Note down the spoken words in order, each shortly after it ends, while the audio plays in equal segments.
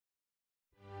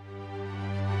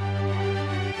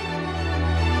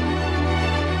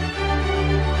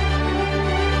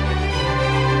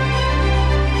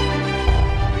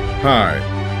Hi,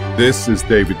 this is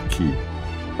David Key.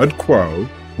 At Quo,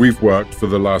 we've worked for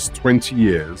the last 20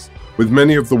 years with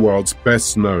many of the world's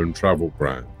best-known travel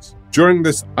brands. During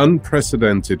this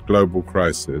unprecedented global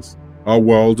crisis, our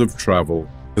world of travel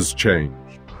has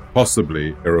changed,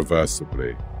 possibly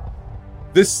irreversibly.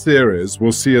 This series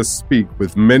will see us speak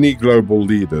with many global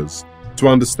leaders to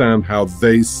understand how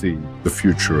they see the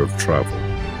future of travel.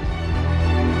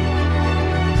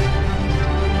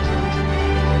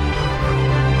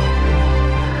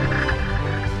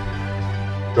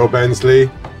 Go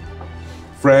Bensley,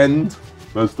 friend,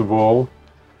 most of all,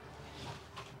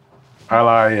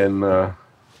 ally in a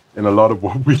lot of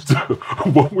what we do,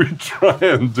 what we try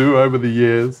and do over the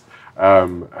years,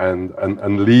 and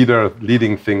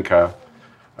leading thinker.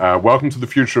 Welcome to the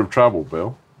future of travel,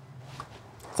 Bill.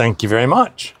 Thank you very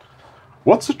much.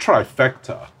 What's a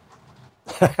trifecta?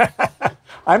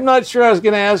 I'm not sure I was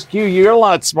going to ask you. You're a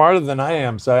lot smarter than I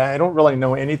am, so I don't really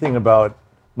know anything about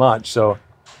much.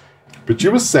 But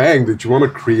you were saying that you want to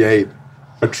create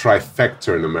a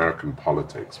trifecta in American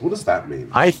politics. What does that mean?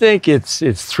 I think it's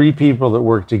three people that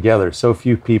work together. So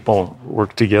few people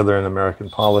work together in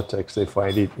American politics. They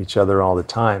fight each other all the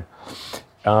time.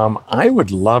 I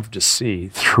would love to see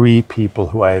three people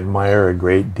who I admire a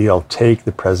great deal take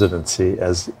the presidency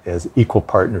as equal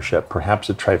partnership, perhaps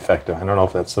a trifecta. I don't know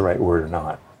if that's the right word or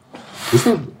not.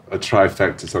 Isn't a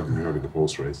trifecta something you have in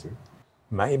horse racing?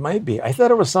 It might be. I thought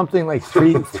it was something like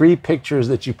three pictures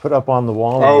that you put up on the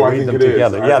wall and read them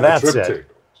together. Yeah, that's it.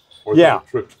 Yeah.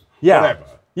 Whatever.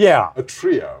 Yeah. A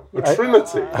trio. A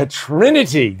trinity. A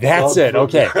trinity. That's it.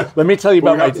 Okay. Let me tell you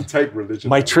about my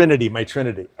trinity.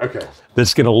 Okay.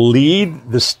 That's going to lead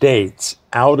the states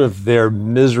out of their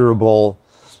miserable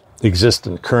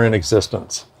current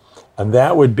existence. And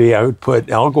that would be, I would put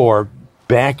Al Gore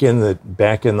back in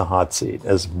the hot seat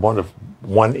as one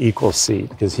equal seat,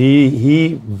 because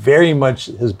he very much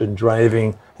has been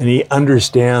driving, and he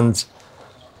understands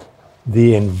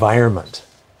the environment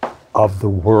of the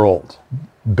world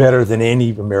better than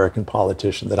any American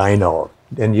politician that I know of.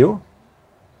 And you?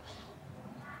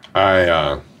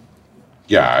 I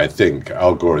think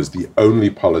Al Gore is the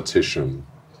only politician,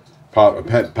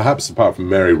 perhaps apart from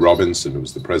Mary Robinson, who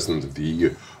was the president of the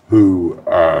EU, who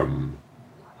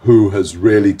has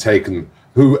really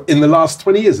who in the last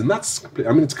 20 years, and it's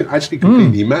actually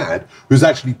completely mad, who's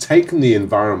actually taken the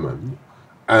environment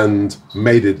and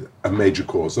made it a major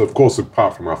cause. So of course,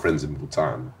 apart from our friends in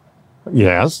Bhutan.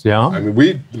 Yes, yeah. I mean,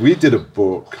 we did a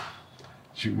book,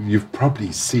 you've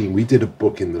probably seen, we did a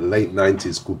book in the late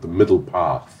 90s called The Middle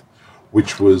Path,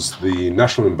 which was the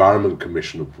National Environment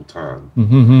Commission of Bhutan.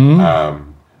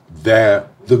 Mm-hmm. They're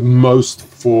the most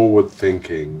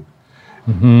forward-thinking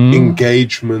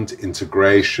engagement,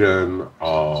 integration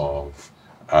of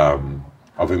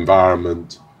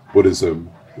environment,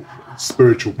 Buddhism,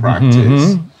 spiritual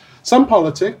practice, some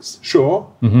politics, sure,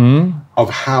 of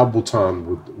how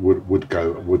Bhutan would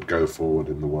go forward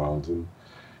in the world. And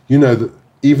you know that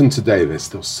even today there's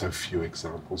still so few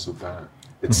examples of that.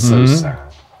 It's so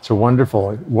sad. It's a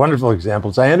wonderful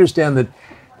examples. I understand that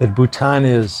Bhutan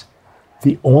is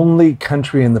the only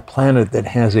country in the planet that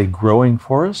has a growing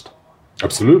forest.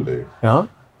 Absolutely. Yeah.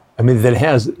 I mean, that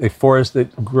has a forest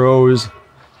that grows,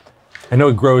 I know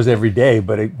it grows every day,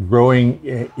 but it growing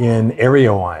in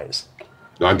area-wise.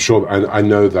 I'm sure, I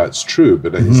know that's true,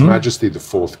 but His Majesty the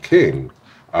Fourth King,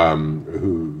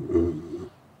 who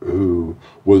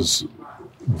was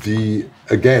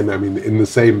in the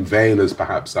same vein as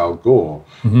perhaps Al Gore,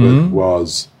 but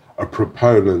was a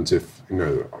proponent, of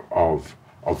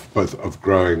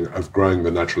growing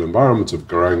the natural environment, of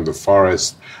growing the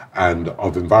forest, and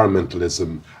of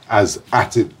environmentalism as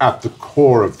at the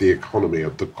core of the economy,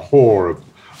 at the core of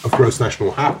gross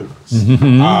national happiness,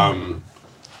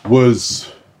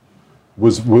 was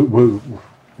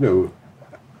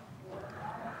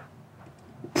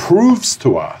proves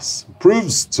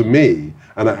to me,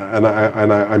 and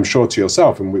I'm sure to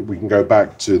yourself, and we can go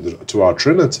back to our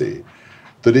Trinity,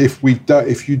 that if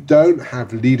you don't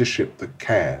have leadership that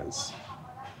cares,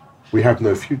 we have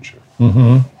no future.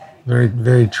 Very,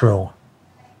 very true.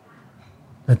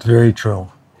 That's very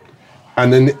true.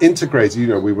 And then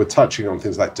integrated, we were touching on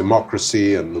things like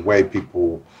democracy and the way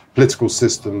political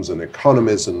systems and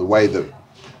economies, and the way that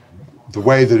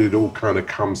it all kind of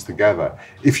comes together.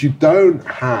 If you don't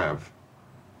have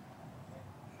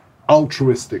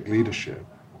altruistic leadership,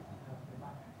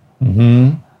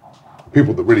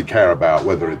 people that really care about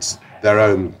whether it's their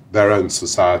own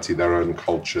society, their own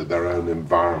culture, their own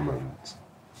environment,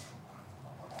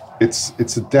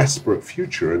 it's a desperate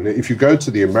future. And if you go to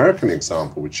the American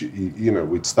example, which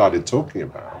we'd started talking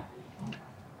about,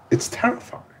 it's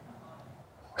terrifying.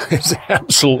 It's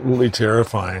absolutely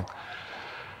terrifying.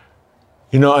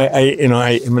 I'm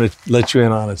going to let you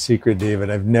in on a secret, David.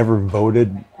 I've never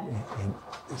voted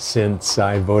since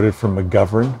I voted for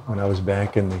McGovern when I was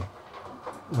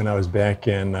back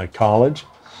in college,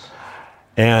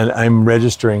 and I'm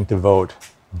registering to vote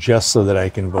just so that I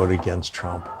can vote against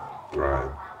Trump. Right.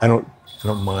 I don't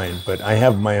mind, but I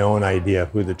have my own idea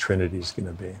who the Trinity is going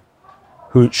to be,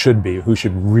 who should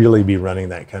really be running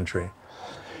that country,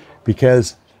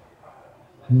 because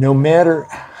no matter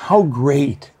how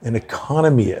great an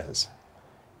economy is,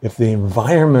 if the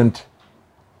environment,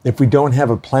 if we don't have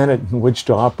a planet in which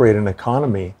to operate an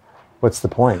economy, what's the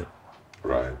point?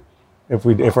 Right.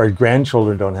 If our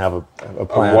grandchildren don't have a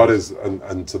planet.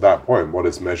 And to that point, what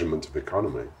is measurement of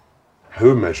economy?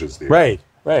 Who measures the economy?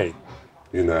 Right.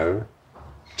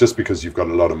 Just because you've got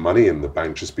a lot of money in the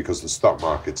bank, just because the stock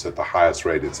market's at the highest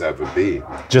rate it's ever been.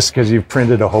 Just because you've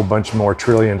printed a whole bunch more $1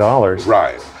 trillion.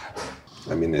 Right.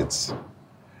 I mean, it's,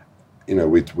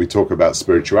 we talk about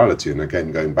spirituality, and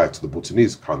again, going back to the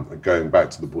Bhutanese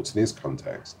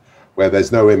context, where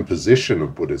there's no imposition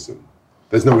of Buddhism,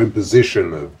 there's no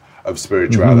imposition of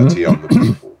spirituality on the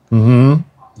people,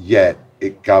 yet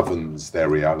it governs their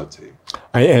reality.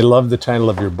 I love the title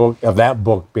of your book, of that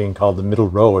book, being called The Middle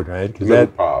Road, right? The Middle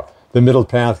Path. The Middle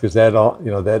Path, because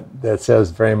that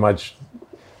says very much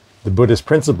the Buddhist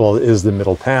principle is the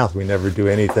middle path. We never do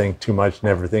anything too much,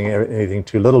 never think anything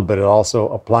too little, but it also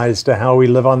applies to how we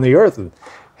live on the earth and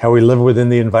how we live within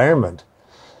the environment.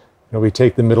 We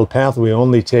take the middle path. We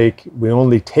only take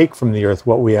from the earth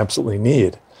what we absolutely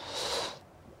need.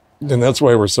 And that's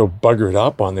why we're so buggered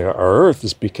up on our earth,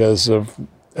 is because of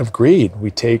greed.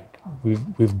 We've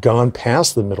gone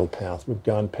past the middle path. We've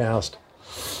gone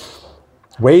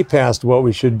way past what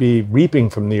we should be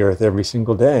reaping from the earth every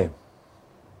single day.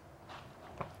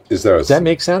 Does that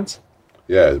make sense?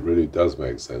 Yeah, it really does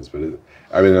make sense. But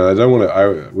I don't want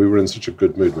to. We were in such a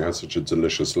good mood. We had such a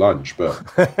delicious lunch, but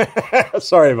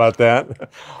sorry about that.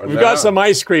 We've got some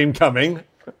ice cream coming.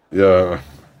 Yeah,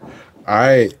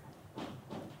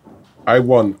 I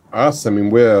want us. I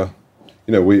mean, we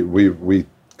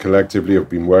collectively have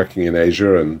been working in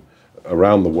Asia and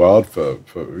around the world for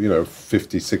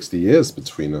 50, 60 years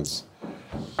between us,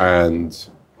 and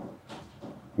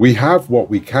we have what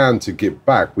we can to give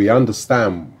back. We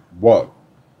understand what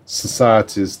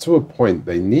societies, to a point,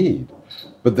 they need.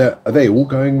 But are they all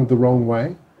going the wrong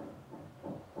way?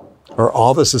 Are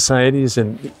all the societies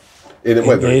in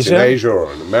whether Asia? It's in Asia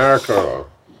or in America? Or...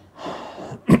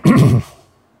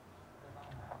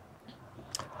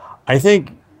 I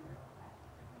think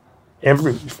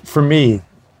every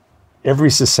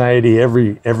society,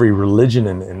 every religion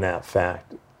in that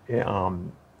fact,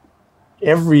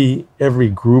 every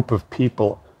group of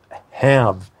people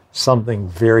have something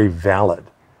very valid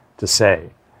to say,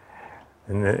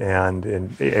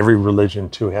 and every religion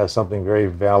too has something very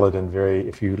valid and very.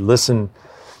 If you listen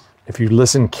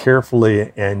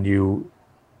carefully to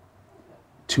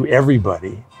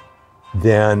everybody,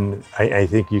 then I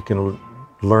think you can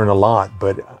learn a lot.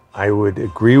 But I would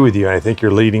agree with you. I think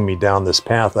you're leading me down this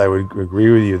path. I would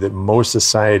agree with you that most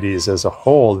societies as a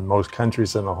whole, and most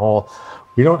countries as a whole,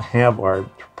 we don't have our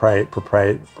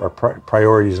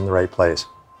priorities in the right place.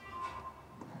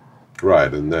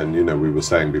 Right, and then, we were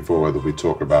saying before, whether we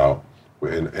talk about,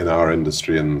 in our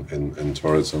industry, in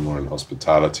tourism or in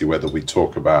hospitality, whether we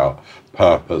talk about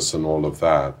purpose and all of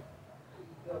that,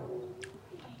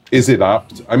 is it up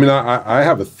to, I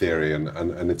have a theory, and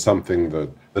it's something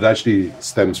that actually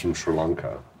stems from Sri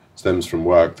Lanka, stems from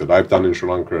work that I've done in Sri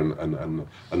Lanka, and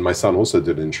my son also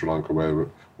did in Sri Lanka, where we're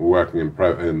working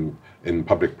in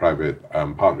public-private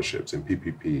partnerships, in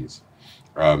PPPs,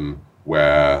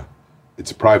 where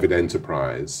it's a private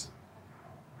enterprise,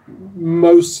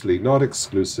 mostly, not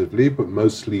exclusively, but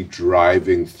mostly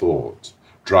driving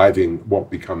what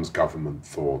becomes government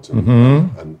thought.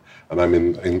 And I'm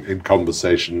in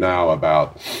conversation now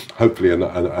about hopefully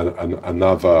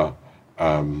another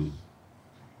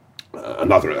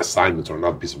assignment or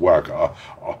another piece of work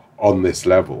on this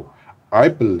level. I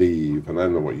believe, and I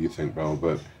don't know what you think, Mel,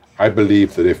 but I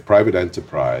believe that if private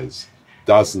enterprise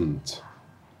doesn't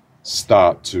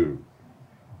start to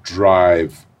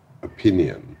drive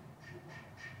opinion,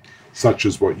 such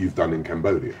as what you've done in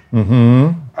Cambodia,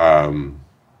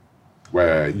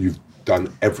 where you've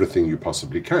done everything you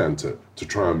possibly can to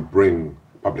try and bring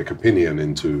public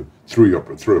opinion through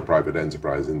a private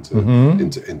enterprise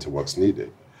into what's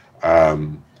needed.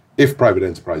 If private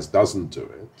enterprise doesn't do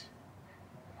it,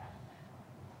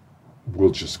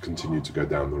 we'll just continue to go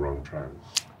down the wrong track.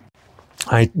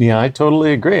 I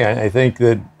totally agree. I think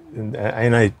that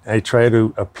I try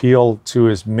to appeal to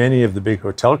as many of the big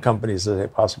hotel companies as I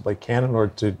possibly can in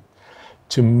order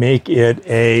to make it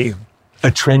a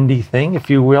trendy thing, if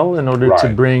you will, in order to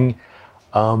bring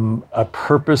a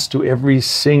purpose to every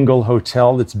single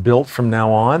hotel that's built from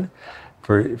now on,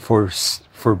 for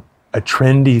a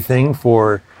trendy thing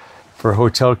for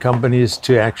hotel companies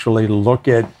to actually look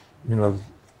at,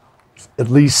 at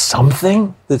least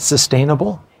something that's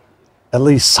sustainable, at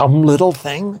least some little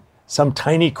thing, some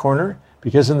tiny corner,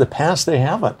 because in the past they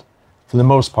haven't, for the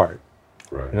most part.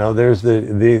 Right. There's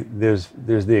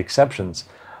the exceptions.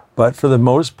 But for the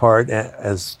most part,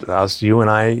 as us, you and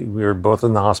I, we were both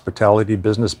in the hospitality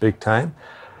business big time.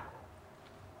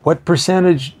 What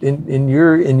percentage in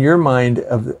your mind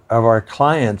of our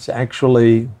clients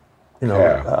actually,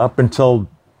 up until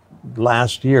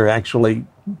last year, actually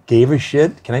gave a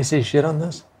shit? Can I say shit on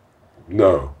this?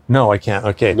 No. No, I can't.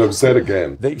 Okay. No, say it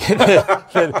again. That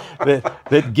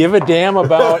give a damn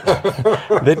about.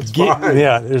 There's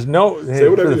no. Say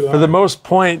whatever you like. For the most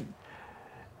point.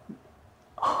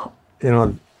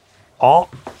 For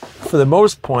the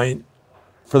most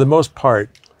part,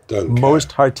 most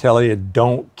hoteliers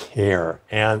don't care,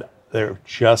 and they're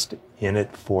just in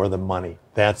it for the money.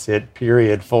 That's it.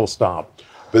 Period. Full stop.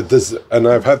 But and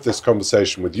I've had this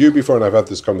conversation with you before, and I've had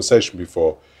this conversation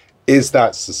before. Is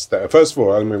that sustainable? First of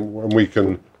all, I mean,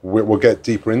 we'll get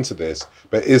deeper into this,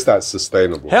 but is that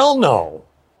sustainable? Hell no.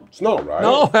 It's not, right?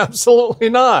 No, absolutely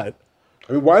not.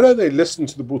 I mean, why don't they listen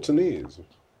to the Bhutanese?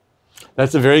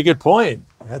 That's a very good point.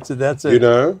 That's a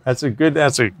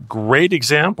great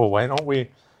example. Why don't we?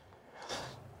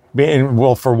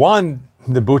 Well, for one,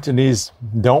 the Bhutanese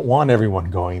don't want everyone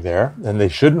going there, and they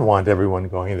shouldn't want everyone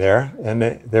going there, and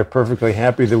they're perfectly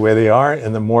happy the way they are.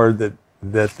 And the more that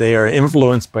they are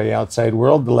influenced by the outside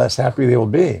world, the less happy they will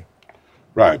be.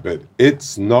 Right, but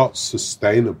it's not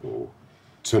sustainable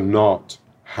to not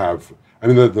have. I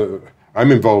mean,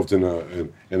 I'm involved actually,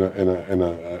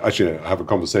 I have a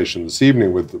conversation this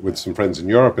evening with some friends in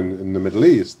Europe and in the Middle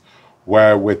East,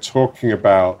 where we're talking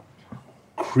about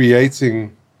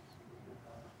creating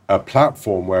a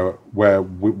platform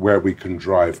where we can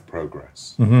drive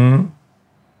progress. Mm-hmm.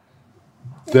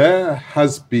 There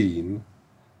has been,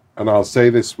 and I'll say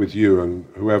this with you and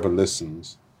whoever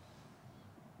listens,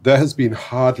 there has been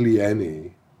hardly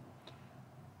any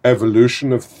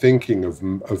evolution of thinking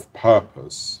of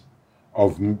purpose,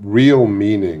 of real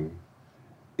meaning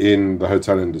in the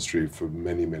hotel industry for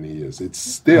many, many years. It's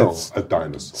still a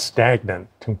dinosaur. Stagnant,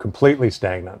 completely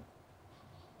stagnant.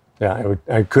 Yeah,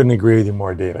 I couldn't agree with you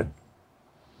more, David.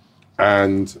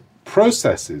 And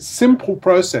processes, simple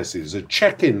processes, a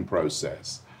check-in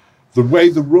process, the way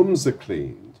the rooms are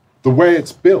cleaned, the way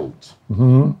it's built,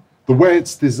 mm-hmm. the way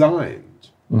it's designed,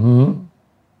 mm-hmm.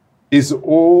 is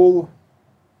all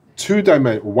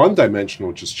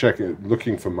one-dimensional, just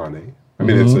looking for money. I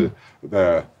mean, mm-hmm. it's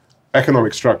the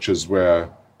economic structures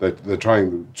where they're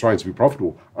trying to be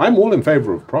profitable. I'm all in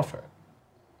favor of profit.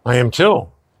 I am too.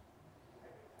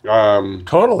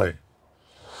 Totally.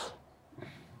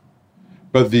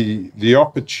 But the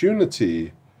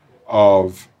opportunity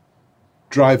of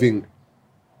driving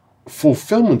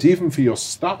fulfillment, even for your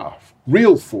staff,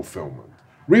 real fulfillment,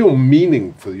 real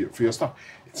meaning for your staff,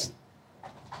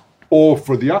 or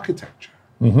for the architecture,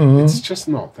 mm-hmm. it's just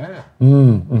not there.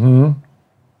 Mm-hmm.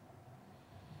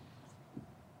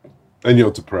 And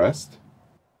you're depressed?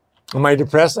 Am I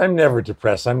depressed? I'm never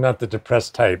depressed. I'm not the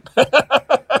depressed type.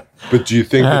 But do you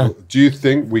think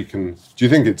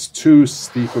it's too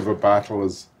steep of a battle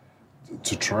as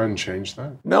to try and change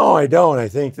that? No, I don't. I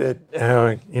think that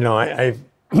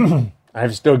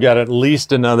I've still got at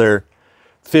least another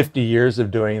 50 years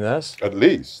of doing this. At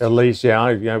least, yeah.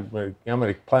 I'm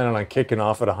planning on kicking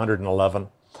off at 111.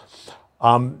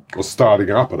 Well,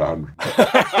 starting up at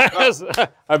 100.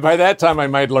 By that time, I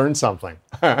might learn something.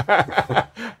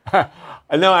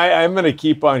 No, I'm going to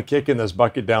keep on kicking this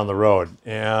bucket down the road,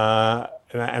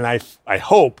 and I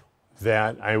hope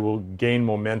that I will gain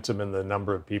momentum in the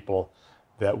number of people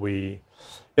that we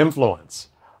influence.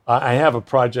 I have a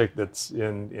project that's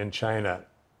in China.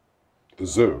 The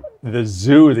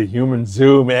zoo, the human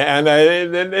zoo, man,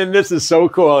 and this is so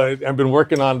cool. I've been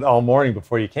working on it all morning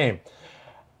before you came.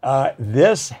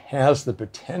 This has the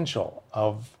potential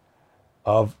of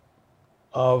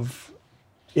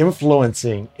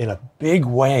influencing in a big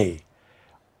way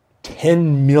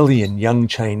 10 million young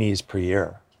Chinese per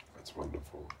year. That's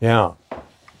wonderful. Yeah.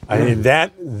 I mean,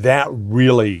 that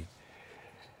really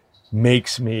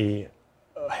makes me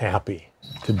happy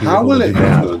to be How able to will it do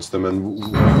that. influence them, and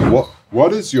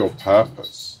what is your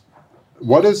purpose?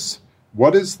 What is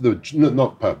what is the,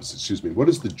 not purpose, excuse me, what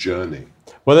is the journey?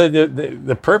 Well,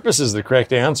 the purpose is the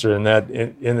correct answer in that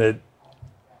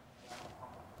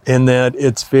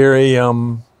it's very,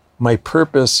 my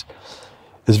purpose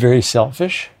is very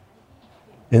selfish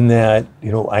in that,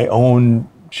 I own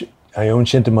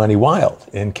Shintamani Wild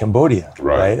in Cambodia,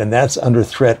 right? And that's under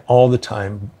threat all the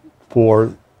time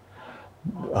for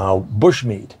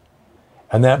bushmeat.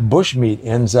 And that bushmeat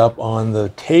ends up on the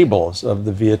tables of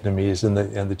the Vietnamese and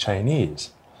the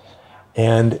Chinese.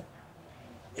 And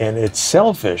it's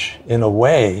selfish in a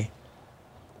way,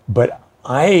 but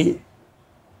I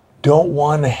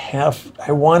want to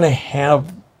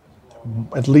have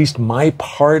at least my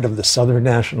part of the Southern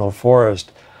National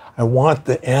Forest. I want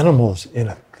the animals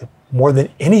more than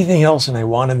anything else, and I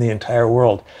want in the entire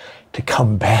world to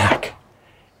come back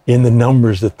in the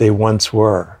numbers that they once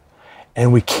were.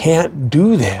 And we can't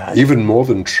do that. Even more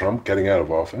than Trump getting out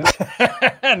of office?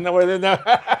 No.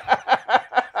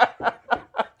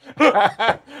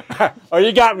 Oh,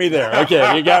 you got me there.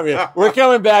 Okay, you got me. We're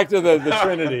coming back to the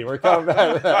Trinity. We're coming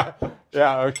back.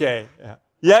 Yeah, okay.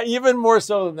 Yeah, even more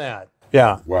so than that.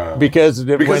 Yeah. Wow. Because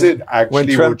it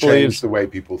actually will change the way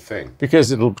people think.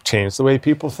 Because it'll change the way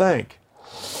people think.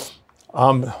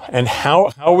 And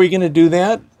how are we going to do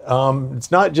that?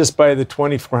 It's not just by the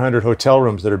 2,400 hotel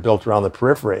rooms that are built around the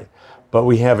periphery, but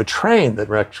we have a train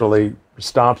that actually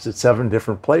stops at 7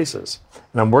 different places.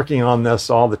 And I'm working on this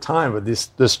all the time, but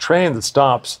this train that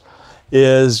stops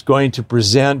is going to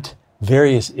present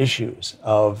various issues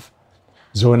of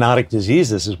zoonotic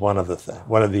diseases is one of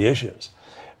the issues.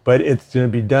 But it's going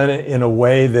to be done in a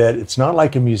way that it's not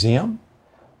like a museum,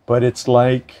 but it's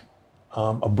like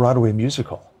a Broadway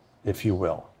musical, if you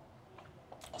will.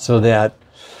 So that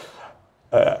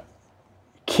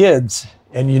kids,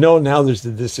 and now there's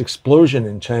this explosion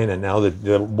in China now that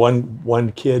the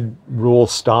one kid rule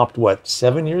stopped,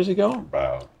 7 years ago?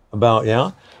 About,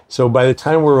 yeah. So by the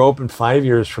time we're open 5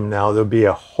 years from now, there'll be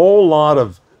a whole lot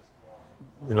of,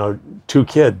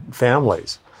 2-kid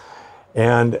families.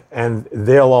 And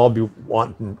they'll all be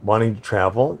wanting to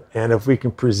travel. And if we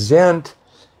can present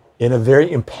in a very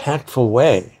impactful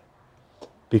way,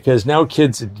 because now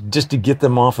kids, just to get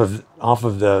them off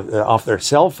their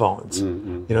cell phones,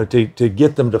 to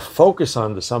get them to focus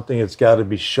on something, it's got to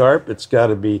be sharp, it's got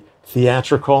to be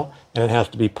theatrical, and it has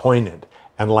to be poignant.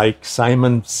 And like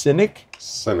Simon Sinek,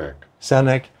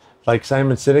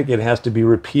 it has to be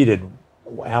repeated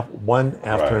one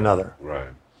after another. Right.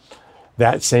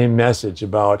 That same message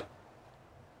about,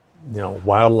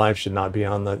 wildlife should not be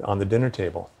on the dinner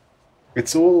table.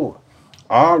 It's all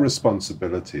our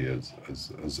responsibility as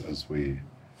we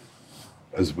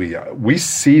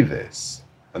see this,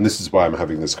 and this is why I'm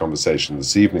having this conversation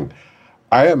this evening.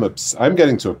 I'm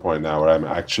getting to a point now where I'm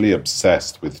actually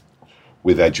obsessed with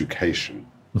education,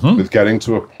 with getting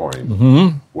to a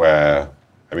point where,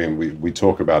 we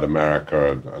talk about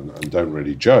America and don't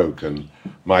really joke, and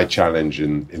my challenge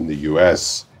in the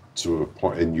US to a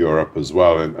point in Europe as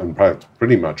well, and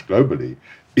pretty much globally,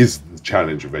 is the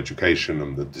challenge of education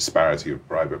and the disparity of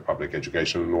private-public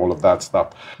education and all of that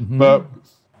stuff. But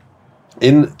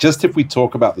if we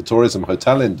talk about the tourism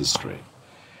hotel industry,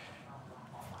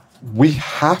 we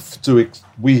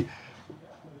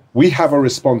have a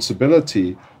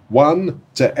responsibility, one,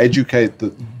 to educate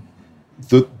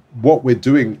the what we're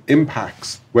doing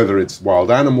impacts, whether it's wild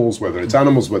animals, whether it's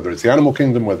the animal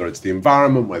kingdom, whether it's the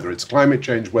environment, whether it's climate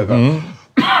change, whether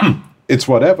it's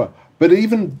whatever. But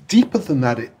even deeper than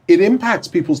that, it impacts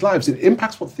people's lives. It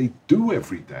impacts what they do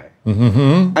every day.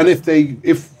 And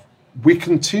if we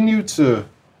continue to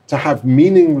have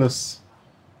meaningless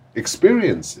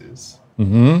experiences,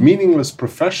 meaningless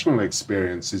professional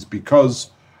experiences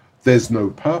because there's no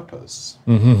purpose,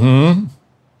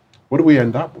 what do we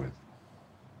end up with?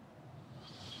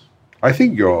 I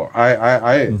think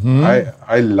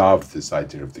I love this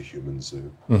idea of the human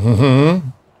zoo.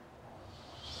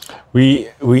 We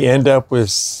end up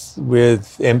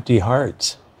with empty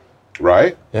hearts.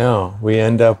 Right? Yeah, we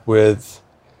end up with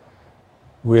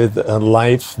a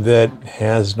life that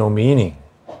has no meaning,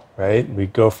 right? We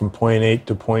go from point A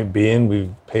to point B and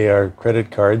we pay our credit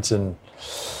cards and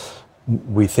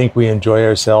we think we enjoy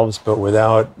ourselves, but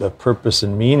without the purpose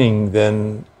and meaning,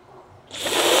 then...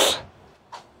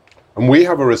 And we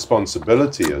have a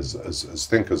responsibility as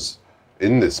thinkers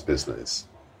in this business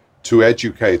to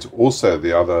educate also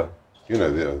the other,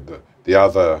 the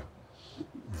other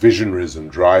visionaries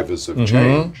and drivers of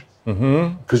change.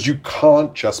 Because you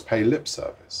can't just pay lip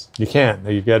service. You can't.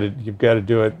 You've got to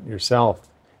do it yourself.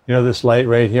 This light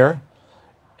right here,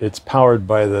 it's powered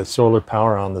by the solar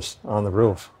power on the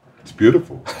roof. It's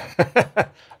beautiful.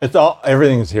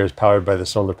 Everything here is powered by the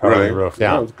solar power on the roof.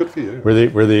 Yeah, it's good for you.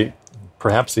 We're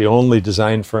perhaps the only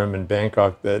design firm in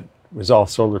Bangkok that was all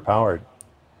solar powered.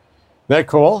 Isn't that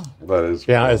cool? That is.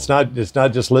 Yeah, cool. it's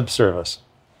not just lip service.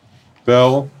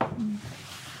 Bill,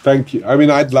 thank you. I mean,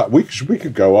 we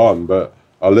could go on, but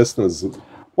our listeners.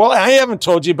 Well, I haven't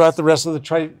told you about the rest of the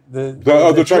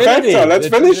trifecta. Let's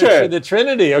finish it. The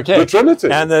Trinity, okay. The Trinity.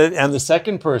 And the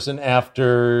second person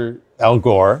after Al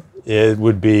Gore, it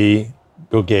would be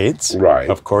Bill Gates, right?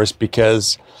 Of course,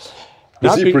 because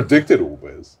he predicted all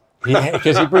this.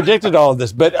 Because he predicted all of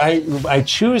this. But I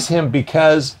choose him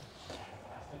because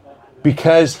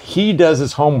he does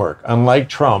his homework. Unlike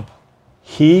Trump,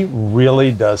 he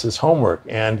really does his homework,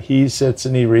 and he sits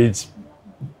and he reads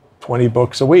 20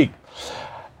 books a week.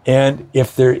 And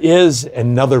if there is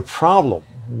another problem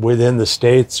within the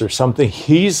States or something,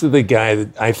 he's the guy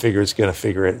that I figure is going to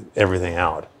figure everything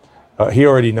out. He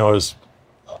already knows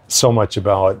so much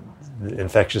about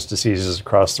infectious diseases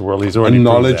across the world. He's already and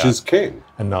knowledge is king.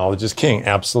 And knowledge is king,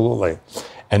 absolutely.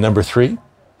 And number 3,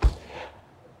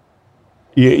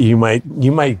 you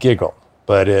might giggle,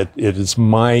 but it is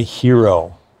my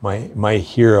hero. My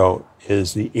hero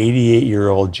is the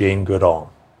 88-year-old Jane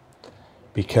Goodall,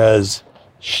 because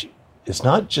it's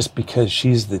not just because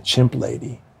she's the chimp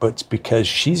lady, but it's because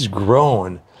she's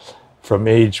grown from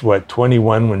age,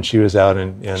 21 when she was out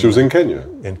in she was in Kenya.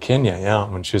 In Kenya, yeah,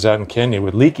 when she was out in Kenya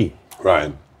with Leakey.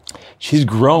 Right. She's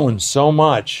grown so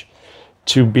much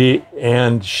to be,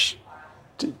 and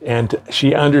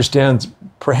she understands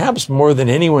perhaps more than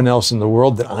anyone else in the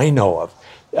world that I know of,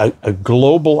 a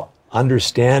global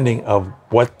understanding of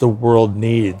what the world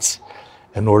needs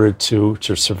in order to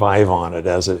survive on it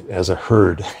as a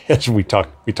herd, as we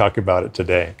talk about it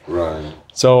today. Right.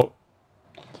 So,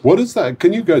 what is that?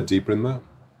 Can you go deeper in that?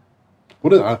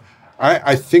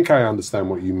 I think I understand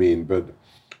what you mean, but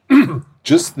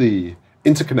just the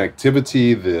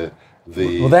interconnectivity, the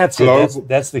that's global... it.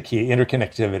 That's the key,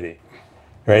 interconnectivity.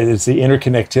 Right? It's the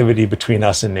interconnectivity between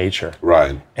us and nature.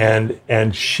 Right.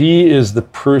 And she is the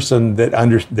person that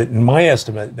in my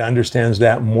estimate, understands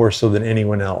that more so than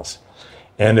anyone else.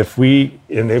 And if we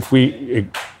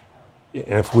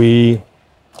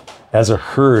as a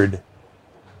herd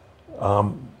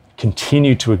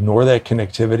continue to ignore that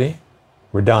connectivity,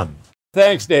 we're done.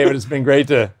 Thanks, David. It's been great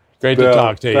to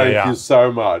talk to you. Thank you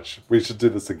so much. We should do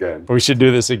this again. We should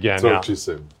do this again. Talk to you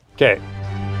soon. Okay.